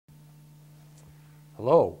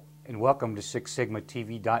Hello, and welcome to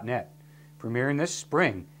SixSigmaTV.net, premiering this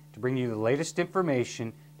spring to bring you the latest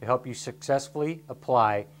information to help you successfully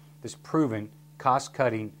apply this proven,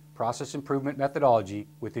 cost-cutting process improvement methodology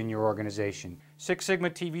within your organization.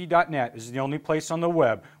 SixSigmaTV.net is the only place on the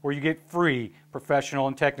web where you get free professional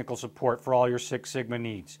and technical support for all your Six Sigma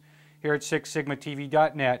needs. Here at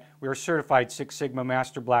SixSigmaTV.net, we are certified Six Sigma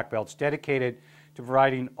Master Black Belts dedicated to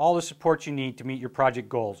providing all the support you need to meet your project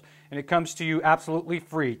goals, and it comes to you absolutely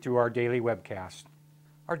free through our daily webcast.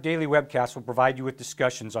 Our daily webcast will provide you with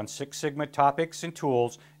discussions on Six Sigma topics and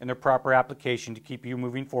tools and their proper application to keep you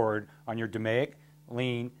moving forward on your DMAIC,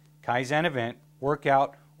 Lean, Kaizen event,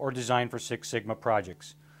 workout, or design for Six Sigma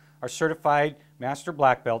projects. Our certified Master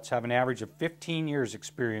Black Belts have an average of 15 years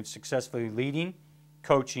experience successfully leading,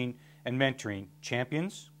 coaching, and mentoring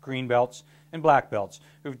champions, green belts, and black belts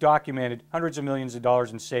who've documented hundreds of millions of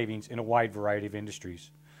dollars in savings in a wide variety of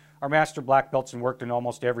industries. Our Master Black Belts have worked in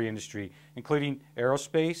almost every industry, including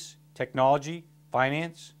aerospace, technology,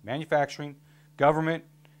 finance, manufacturing, government,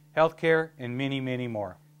 healthcare, and many, many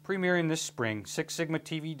more. Premiering this spring,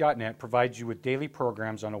 SixSigmaTV.net provides you with daily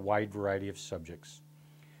programs on a wide variety of subjects.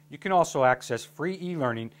 You can also access free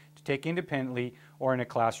e-learning to take independently or in a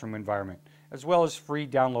classroom environment, as well as free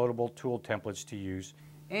downloadable tool templates to use,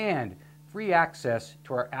 and free access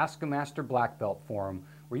to our Ask a Master Black Belt forum,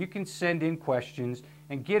 where you can send in questions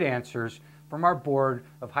and get answers from our board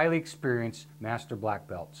of highly experienced Master Black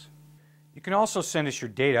Belts. You can also send us your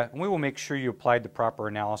data, and we will make sure you applied the proper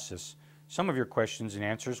analysis. Some of your questions and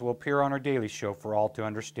answers will appear on our daily show for all to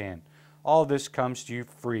understand. All of this comes to you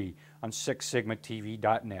free on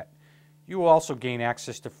SixSigmaTV.net. You will also gain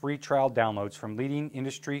access to free trial downloads from leading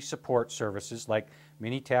industry support services like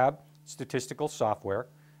Minitab, statistical software,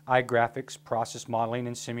 iGraphics, process modeling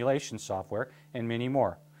and simulation software, and many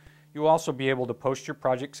more. You will also be able to post your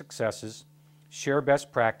project successes, share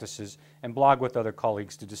best practices, and blog with other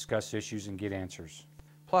colleagues to discuss issues and get answers.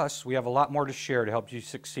 Plus, we have a lot more to share to help you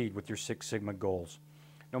succeed with your Six Sigma goals.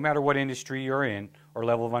 No matter what industry you're in or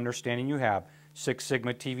level of understanding you have,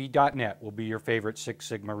 SixSigmaTV.net will be your favorite Six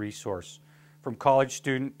Sigma resource. From college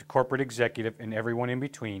student to corporate executive and everyone in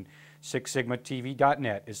between,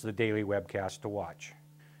 SixSigmaTV.net is the daily webcast to watch.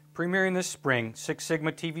 Premiering this spring,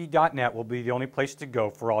 SixSigmaTV.net will be the only place to go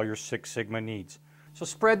for all your Six Sigma needs. So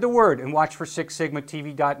spread the word and watch for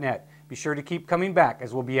SixSigmaTV.net. Be sure to keep coming back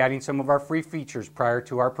as we'll be adding some of our free features prior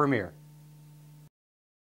to our premiere.